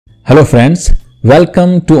Hello friends,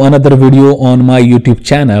 welcome to another video on my YouTube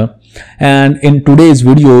channel, and in today's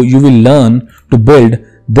video you will learn to build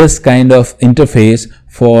this kind of interface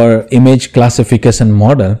for image classification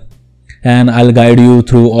model, and I'll guide you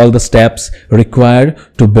through all the steps required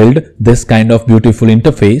to build this kind of beautiful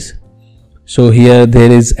interface. So here there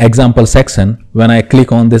is example section. When I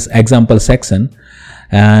click on this example section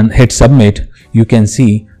and hit submit, you can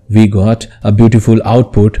see we got a beautiful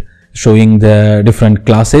output showing the different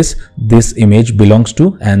classes this image belongs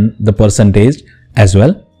to and the percentage as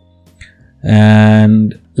well.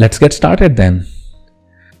 And let's get started then.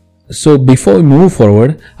 So before we move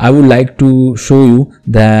forward, I would like to show you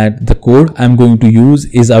that the code I'm going to use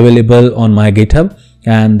is available on my GitHub,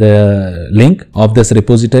 and the link of this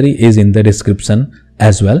repository is in the description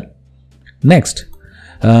as well. Next,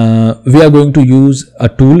 we are going to use a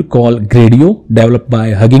tool called Gradio developed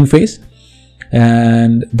by Hugging Face.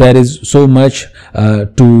 And there is so much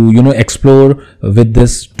to explore with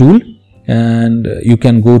this tool, and you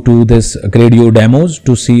can go to this Gradio demos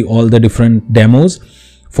to see all the different demos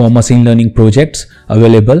for machine learning projects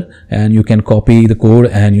available, and you can copy the code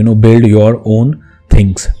and build your own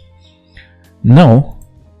things. Now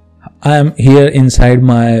I am here inside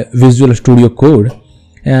my Visual Studio Code,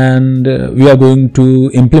 and we are going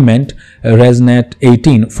to implement ResNet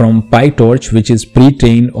 18 from PyTorch, which is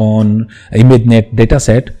pre-trained on ImageNet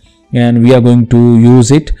dataset, and we are going to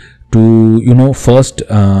use it to first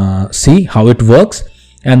see how it works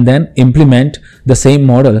and then implement the same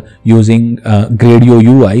model using Gradio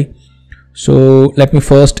UI. So let me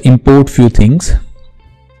first import few things.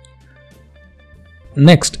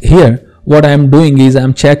 Next, here what I am doing is I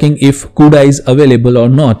am checking if CUDA is available or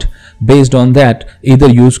not. Based on that, either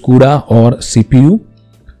use CUDA or CPU.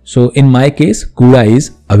 So in my case, CUDA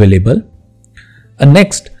is available.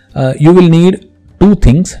 Next, you will need two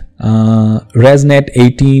things: ResNet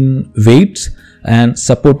 18 weights and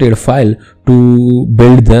supported file to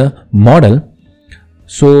build the model.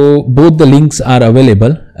 So both the links are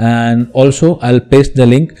available, and also I'll paste the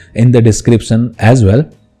link in the description as well.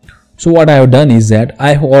 So what I have done is that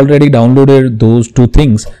I have already downloaded those two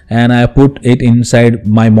things and I put it inside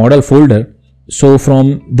my model folder. So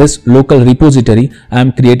from this local repository, I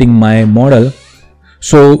am creating my model.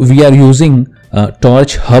 So we are using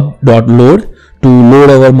torch hub.load to load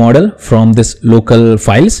our model from this local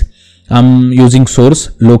files. I'm using source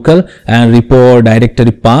local and repo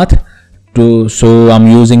directory path so I'm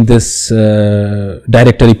using this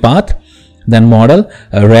directory path. Then model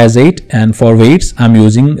res8, and for weights I'm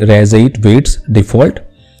using res8 weights default,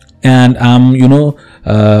 and I'm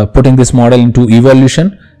putting this model into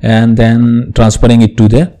evolution and then transferring it to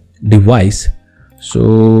the device.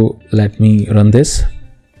 So let me run this.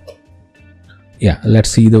 Yeah, let's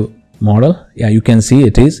see the model. Yeah, you can see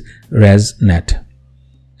it is ResNet.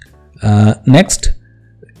 Next,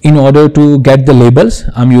 in order to get the labels,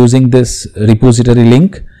 I'm using this repository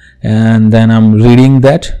link, and then I'm reading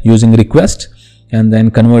that using request and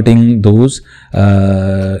then converting those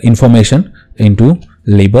information into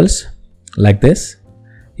labels like this.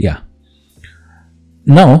 Yeah.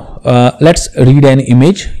 Now let's read an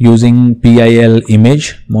image using PIL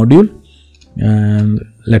image module, and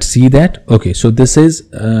let's see that. Okay, so this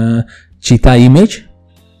is cheetah image.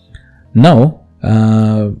 Now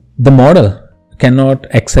the model cannot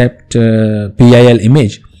accept PIL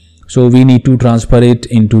image, so we need to transfer it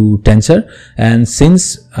into tensor, and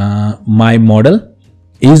since my model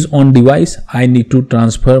is on device, I need to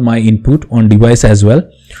transfer my input on device as well.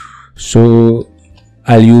 So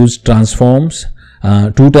I'll use transforms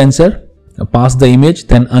to tensor, pass the image,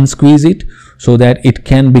 then unsqueeze it so that it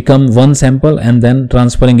can become one sample and then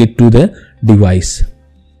transferring it to the device.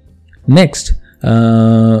 Next,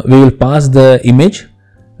 we will pass the image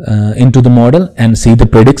into the model and see the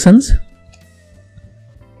predictions.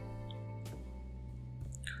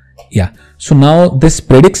 Yeah, so now this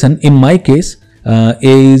prediction in my case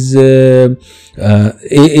is a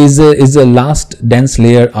last dense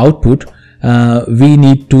layer output. We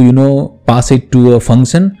need to pass it to a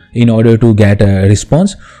function in order to get a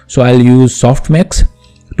response. So I'll use softmax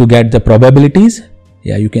to get the probabilities.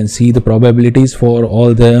 Yeah, you can see the probabilities for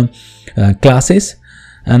all the classes,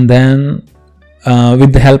 and then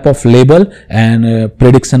with the help of label and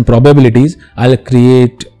prediction probabilities, I'll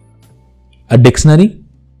create a dictionary.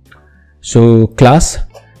 So class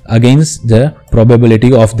against the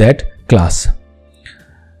probability of that class.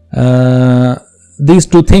 These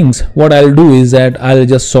two things, what I'll do is that I'll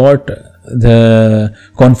just sort the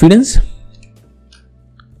confidence.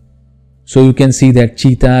 So you can see that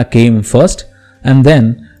cheetah came first, and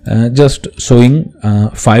then just showing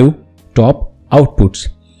 5 top outputs.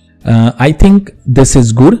 I think this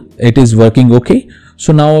is good. It is working okay.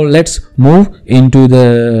 So now let's move into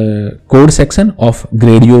the code section of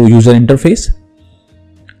Gradio user interface.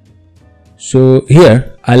 So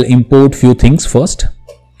here I'll import few things first.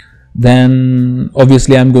 Then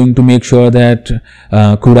obviously I'm going to make sure that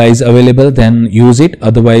CUDA is available, then use it,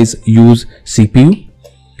 otherwise use CPU.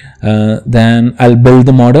 Then I'll build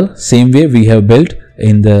the model same way we have built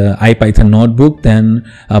in the IPython notebook,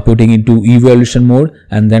 then putting into evaluation mode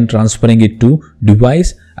and then transferring it to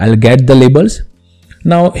device. I'll get the labels.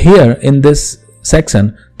 Now here in this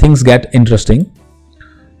section things get interesting.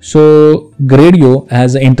 So Gradio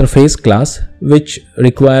has an interface class which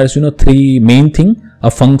requires three main things: a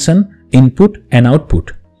function, input and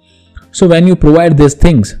output. So when you provide these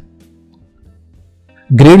things,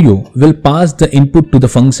 Gradio will pass the input to the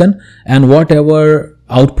function, and whatever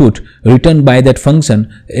output returned by that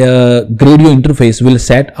function, Gradio interface will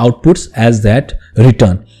set outputs as that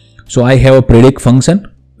return. So I have a predict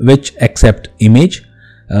function which accept image,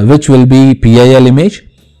 which will be PIL image.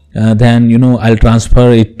 Then I'll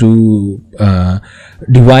transfer it to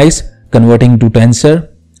device, converting to tensor.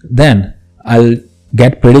 Then I'll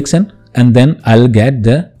get prediction, and then I'll get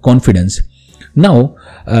the confidence. Now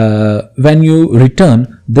when you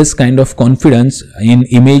return this kind of confidence in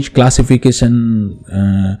image classification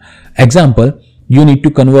example, you need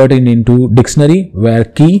to convert it into dictionary, where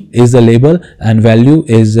key is the label and value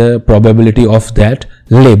is the probability of that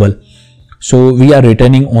label. So we are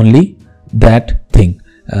returning only that thing.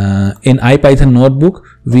 In IPython notebook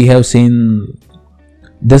we have seen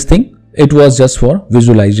this thing. It was just for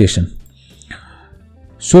visualization.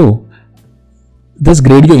 So this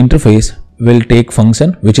Gradio interface will take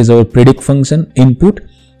function, which is our predict function, input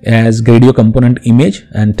as Gradio component image,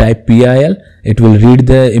 and type PIL. It will read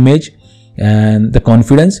the image, and the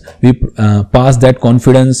confidence, we pass that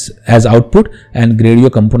confidence as output, and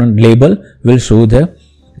Gradio component label will show the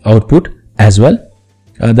output as well.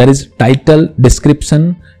 There is title,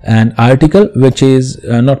 description and article, which is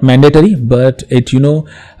not mandatory, but it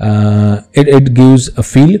it gives a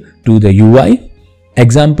feel to the UI.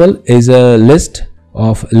 Example is a list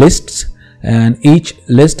of lists, and each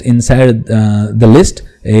list inside the list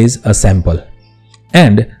is a sample.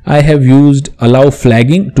 And I have used allow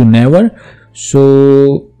flagging to never.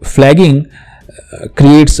 So flagging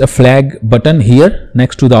creates a flag button here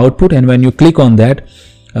next to the output, and when you click on that,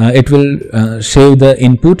 it will save the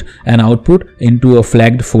input and output into a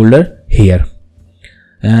flagged folder here.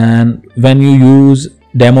 And when you use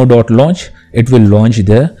demo.launch, it will launch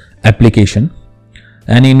the application.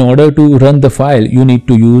 And in order to run the file, you need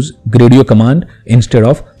to use Gradio command instead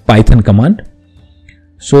of Python command.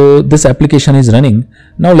 So this application is running.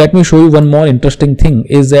 Now let me show you one more interesting thing,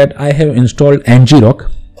 is that I have installed ngrok.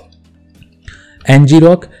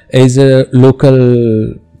 ngrok is a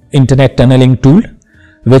local internet tunneling tool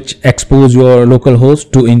which expose your local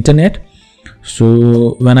host to internet.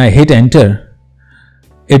 So when I hit enter,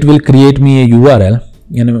 it will create me a URL,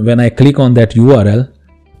 and when I click on that URL,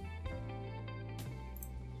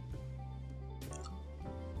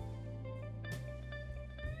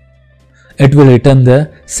 it will return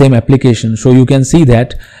the same application. So you can see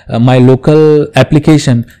that my local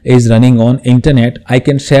application is running on internet. I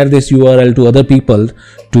can share this URL to other people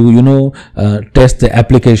to test the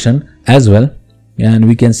application as well. And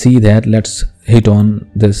we can see that. Let's hit on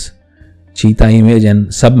this cheetah image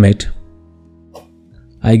and submit.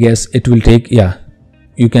 I guess it will take, yeah,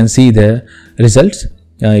 you can see the results.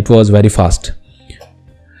 It was very fast.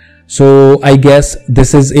 So I guess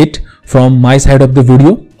this is it from my side of the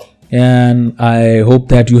video, and I hope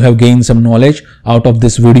that you have gained some knowledge out of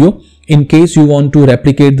this video. In case you want to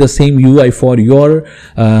replicate the same UI for your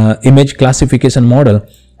image classification model,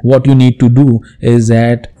 what you need to do is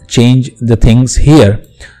that change the things here.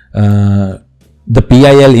 The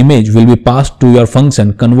PIL image will be passed to your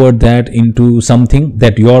function, convert that into something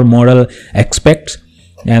that your model expects,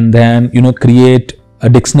 and then create a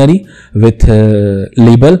dictionary with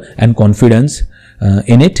label and confidence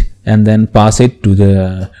in it, and then pass it to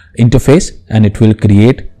the interface, and it will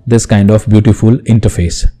create this kind of beautiful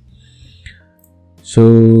interface.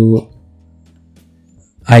 So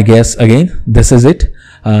I guess again this is it.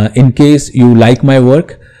 In case you like my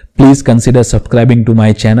work, please consider subscribing to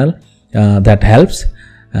my channel. That helps.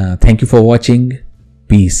 Thank you for watching.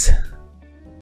 Peace.